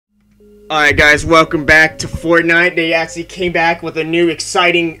Alright guys, welcome back to Fortnite. They actually came back with a new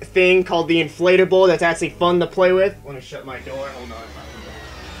exciting thing called the inflate-a-bull that's actually fun to play with. I want to shut my door, hold on.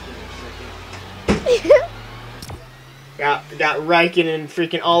 Got Riken and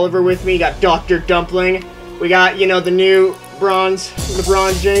freaking Oliver with me, got Dr. Dumpling. We got, you know, the new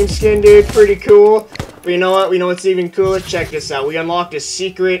Lebron James skin, dude, pretty cool. But you know what? We know what's even cooler? Check this out. We unlocked a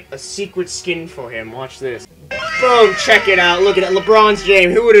secret skin for him. Watch this. Boom, check it out. Look at it. LeBron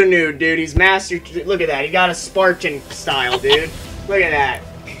James. Who would have knew, dude? He's mastered. Look at that. He got a Spartan style, dude. Look at that.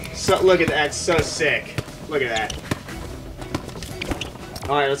 Look at that. It's so sick. Look at that.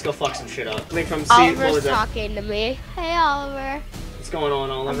 Alright, let's go fuck some shit up. Oliver's talking to me. Hey, Oliver. What's going on,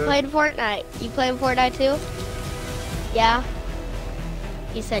 Oliver? I'm playing Fortnite. You playing Fortnite too? Yeah?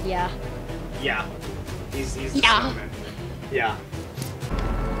 He said yeah. Yeah. He's yeah. Yeah.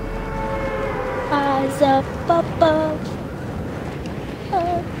 Eyes up above,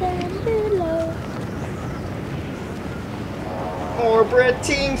 up and below.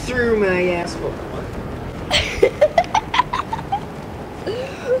 Orbiting through my ass. Oh, what?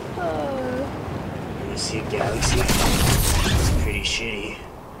 You see a galaxy? It's pretty shitty.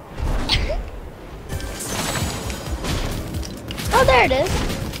 Oh, there it is.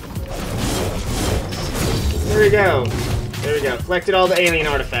 There we go. There we go. Collected all the alien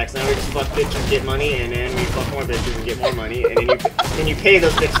artifacts. Now we just fuck bitches and get money, and then we fuck more bitches and get more money, and then you pay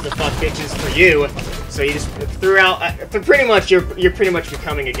those bitches to fuck bitches for you. So you just pretty much you're pretty much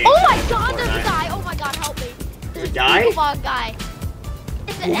becoming a gangster. Oh my god, there's a guy. Oh my god, help me. There's a guy? Pokemon guy.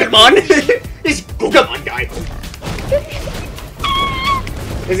 Pokemon? He's Pokemon guy.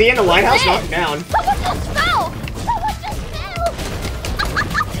 Is he in the lighthouse? Knock him down. Someone just fell. Someone just fell.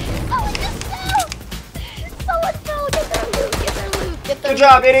 Someone just fell. Someone fell. Get their loot. Get their loot. Get their Good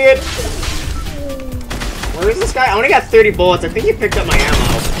job, idiot. Where is this guy? I only got 30 bullets. I think he picked up my ammo.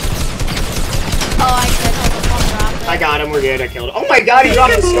 Oh, I did. Hold on, I got him. We're good. I killed him. Oh my god, he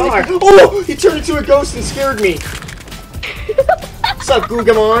dropped a star. Oh, he turned into a ghost and scared me. What's up,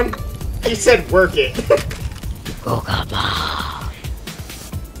 Googamon? He said, work it. Googamon.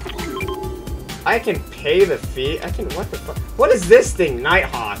 I can pay the fee. I can. What the fuck? What is this thing?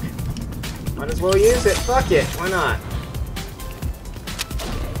 Nighthawk. Might as well use it. Fuck it. Why not?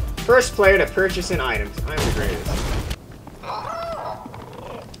 First player to purchase an item. I'm the greatest.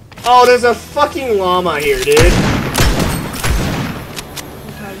 Oh, there's a fucking llama here, dude.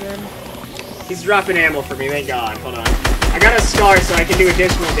 He's dropping ammo for me, thank god. Hold on. I got a scar so I can do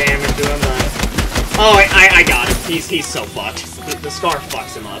additional damage to him, but... Oh, I got him. He's so fucked. The scar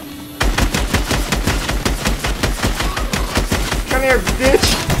fucks him up. Come here, bitch!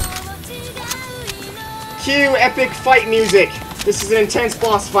 Cue epic fight music! This is an intense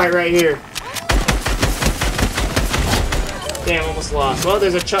boss fight right here. Damn, almost lost. Well,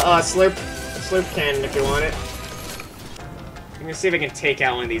 there's a slurp cannon if you want it. I'm gonna see if I can take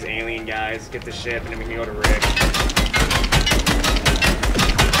out one of these alien guys, get the ship, and then we can go to Rick.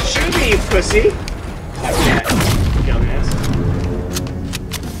 Shoot me, you pussy! Yeah, dumbass.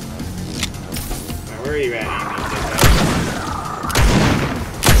 Alright, where are you at, Amy?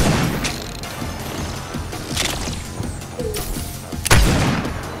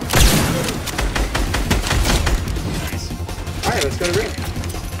 Alright, let's go to Rick.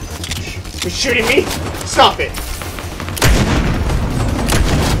 You're shooting me? Stop it!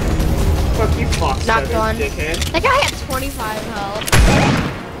 Fuck you, fox. Knocked one. Dickhead. That guy had 25 health.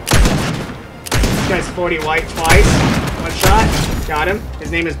 This guy's 40 white twice. One shot. Got him. His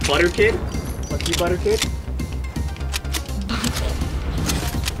name is Butterkid. Fuck you, Butterkid.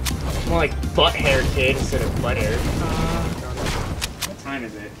 More like butt-hair kid instead of butt-hair. What time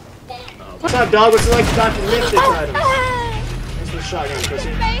is it? What's up, dog? What's it like to Dr. Lipstick items? Thanks for the shotgun,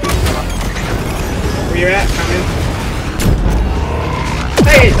 pussy. Where you at? Come in.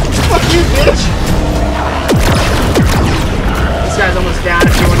 Hey! Fuck you, bitch! This guy's almost down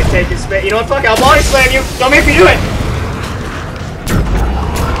if you want to take his space. You know what? Fuck it, I'll body slam you! Don't make me do it!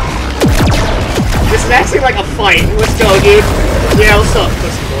 This is actually like a fight. Let's go, dude. Yeah, what's up,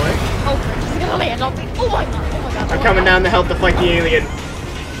 pussy boy? Oh, he's gonna land on me. Oh my god, oh my god. I'm coming down to help to fight the alien.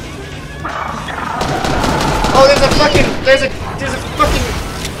 Oh, there's a fucking...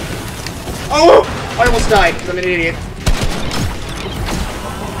 Oh! I almost died, because I'm an idiot.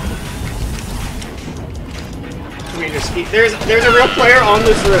 There's a real player on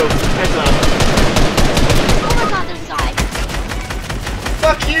this roof. Heads up. Oh my god, there's a guy.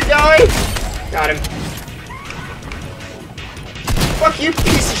 Fuck you, guy! Got him. Fuck you,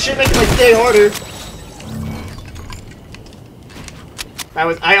 piece of shit, making my day harder.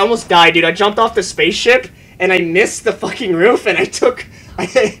 I almost died, dude. I jumped off the spaceship and I missed the fucking roof and I took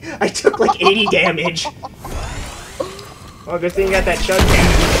I took like 80 damage. Oh, good thing you got that chug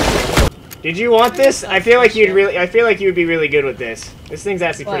cannon. Did you want this? I feel like you'd be really good with this. This thing's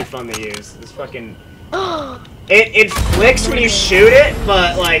actually pretty fun to use. This fucking it flicks when you shoot it,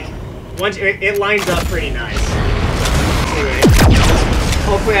 but like once it lines up pretty nice. Anyway,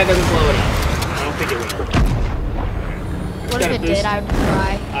 hopefully that doesn't blow it up. I don't think it will. What if it did? I would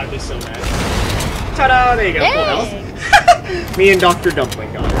cry. I'd be so mad. Ta-da! There you go. Full health. Me and Dr.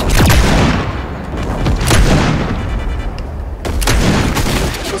 Dumpling got it.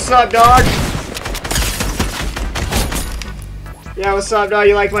 What's up, dog? Yeah, what's up, dog?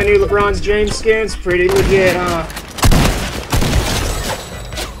 You like my new LeBron James skins? Pretty legit, huh?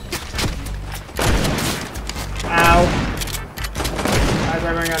 Ow. How's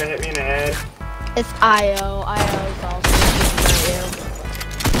everyone gonna hit me in the head? It's IO. IO is also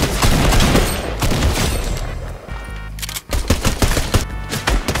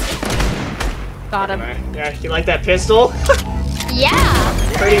got him. Yeah, you like that pistol? Yeah.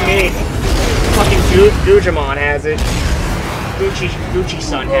 Pretty neat. Fucking Gujamon has it. Gucci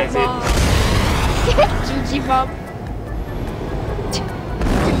son has it. Gucci mom.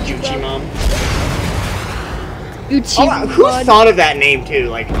 Gucci mom. Gucci Oh, who thought of that name too?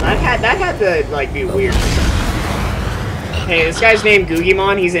 Like that had to like be weird. Hey, this guy's named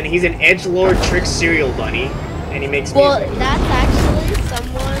Googimon. He's an edgelord trick cereal bunny, and he makes music. Well, that's actually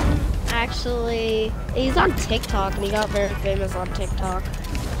someone. Actually, he's on TikTok, and he got very famous on TikTok.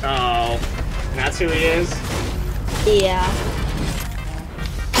 Oh, that's who he is. Yeah.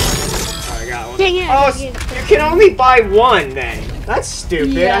 Oh, I got one. Dang it, Oh, you can only buy one then. That's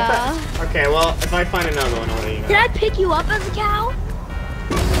stupid. Yeah. Okay, well, if I find another one, I'll let you know. Did I pick you up as a cow?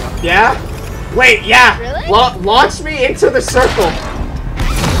 Yeah? Wait, yeah. Really? Launch me into the circle.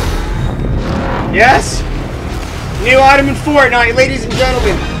 Yes? New item in Fortnite, ladies and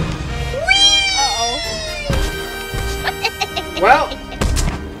gentlemen. Uh-oh. Well,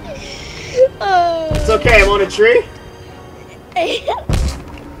 it's okay, I'm on a tree.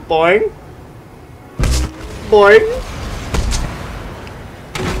 Boing. Boing.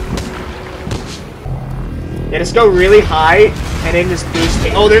 Yeah, just go really high, and then just boost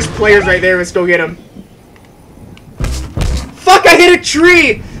me. Oh, there's players right there, let's go get them. Fuck, I hit a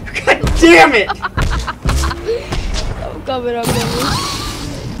tree! God damn it! I'm coming, I'm coming.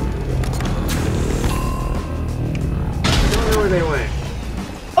 I don't know where they went.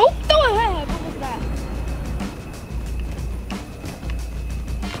 Oh, go ahead! What was that?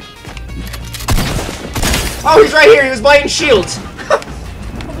 Oh, he's right here, he was buying shields! I'm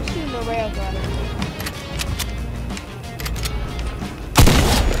shooting a railgun.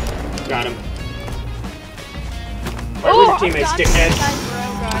 Got him. Where's your teammates, dickhead?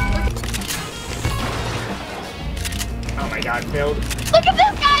 Oh my god, failed. Look at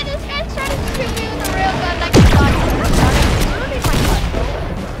this guy! This guy's trying to shoot me with a railgun like a dog.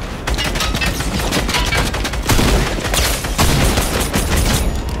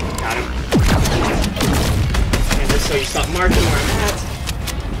 Got him. And just so you stop marking where I'm at.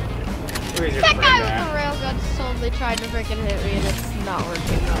 Where's your That friend guy with at? the railgun's totally trying to freaking hit me and it's not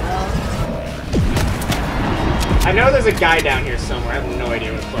working well. I know there's a guy down here somewhere. I have no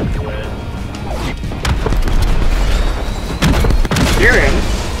idea what the fuck he is. Hear him?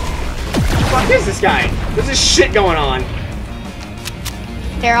 What the fuck is this guy? There's this shit going on.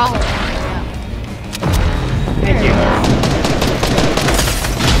 Here, I'll hold it. Thank you.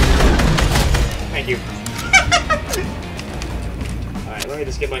 Thank you. Alright, let me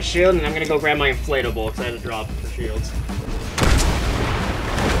just get my shield and I'm gonna go grab my inflate-a-bull because I had to drop for shields.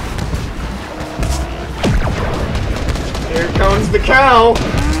 Here comes the cow!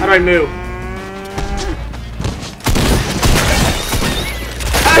 How do I move?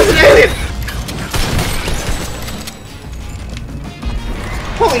 Ah, there's an alien!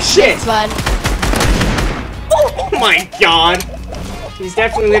 Holy shit! Fun. Oh my god! He's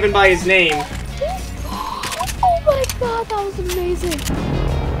definitely living by his name. Oh my god, that was amazing.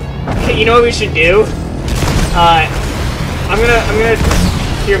 Hey, you know what we should do? I'm gonna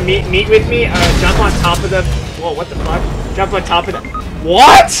here meet with me. Jump on top of the. Whoa, what the fuck? Jump on top of the.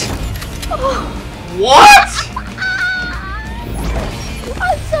 What? What?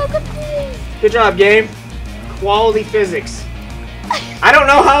 I'm so confused. Good job, game. Quality physics. I don't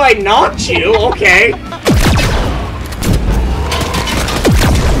know how I knocked you. Okay.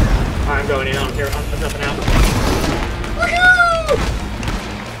 I'm going in. I don't care. I'm jumping out. Woohoo!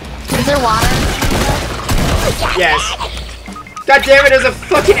 Is there water? Yes. God damn it! There's a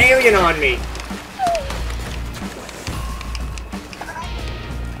fucking alien on me.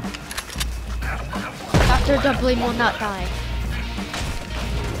 Dr. Dumpling will not die.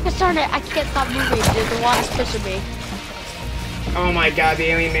 Gosh darn it, I can't stop moving, dude. The water's pushing me. Oh my god, the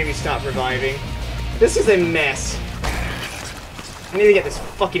alien made me stop reviving. This is a mess. I need to get this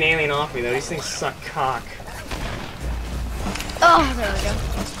fucking alien off me, though. These things suck cock. Oh, there we go.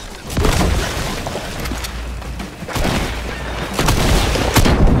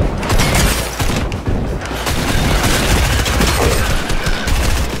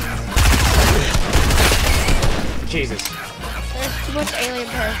 Jesus. There's too much alien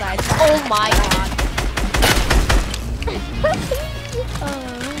parasites. Oh my god.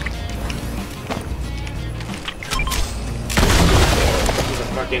 There's a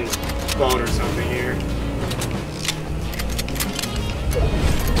fucking boat or something here.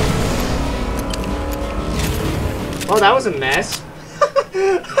 Oh, that was a mess.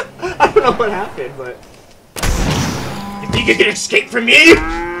 I don't know what happened, but... You think you can escape from me?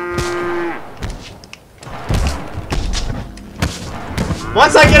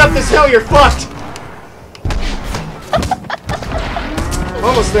 Once I get up this hill, you're fucked!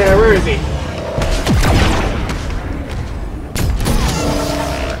 Almost there, where is he?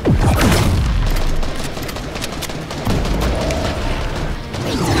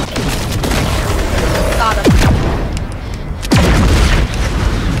 Got him.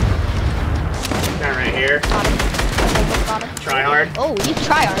 That right here. Got him. Almost got him. Try hard. Oh, you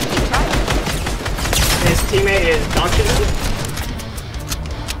try hard. You try hard. His teammate is dodging him.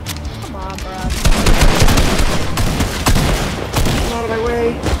 Come on, bro. Out of my way.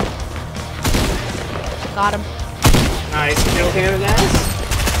 Got him. Nice, killed him his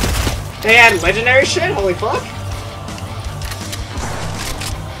ass. They had legendary shit? Holy fuck.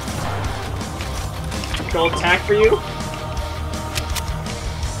 Gold attack for you.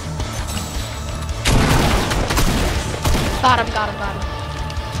 Got him, got him, got him.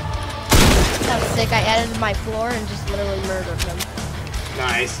 That was sick. I edited my floor and just literally murdered him.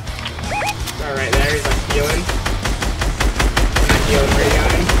 Nice. Alright there, he's like healing. Healing where you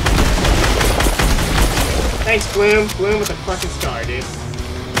going? Thanks, Bloom. Bloom with a fucking star, dude.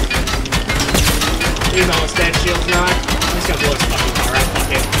 He's almost dead, shield's not. I'm just gonna blow his fucking car right, fuck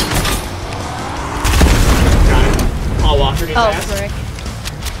it. Got him. I'll walk his ass. Frick.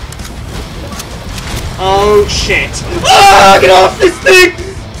 Oh shit. Ah, get off this thing!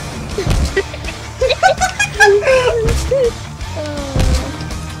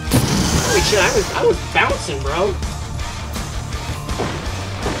 Holy shit, I was bouncing, bro.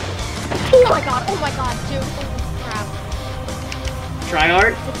 Oh my god, dude. Holy crap. Try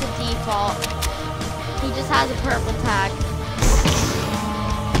hard? It's a default. He just has a purple tag.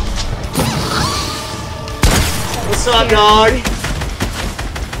 What's up, dog?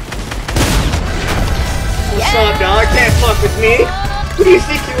 What's up, dog? Can't fuck with me. Who do you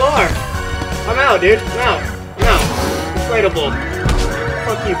think you are? I'm out, dude. I'm out. I'm out. Inflate-a-bull.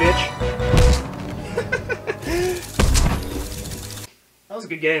 Fuck you, bitch. That was a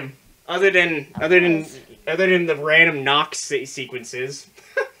good game. Other than the random knock sequences.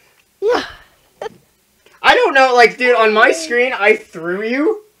 I don't know, like, dude, on my screen, I threw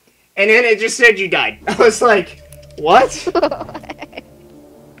you, and then it just said you died. I was like, what?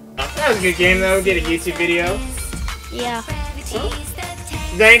 That was a good game, though. Get a YouTube video. Yeah.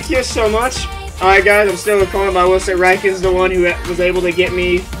 Thank you so much. Alright, guys, I'm still recording, but I will say Rankin's the one who was able to get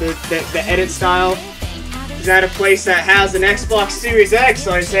me the edit style. He's at a place that has an Xbox Series X,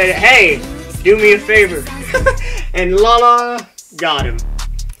 so I said, hey, do me a favor. And Lala got him.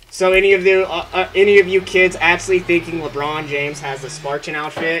 So any of you kids actually thinking LeBron James has the Spartan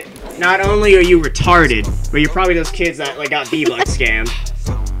outfit, not only are you retarded, but you're probably those kids that like got V-Bucks scammed.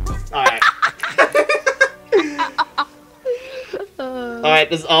 Alright. Alright,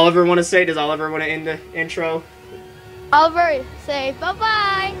 does Oliver want to say? Does Oliver want to end the intro? Oliver, say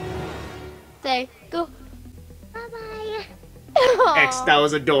bye-bye. Say go. Bye-bye. X, that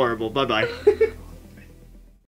was adorable. Bye-bye.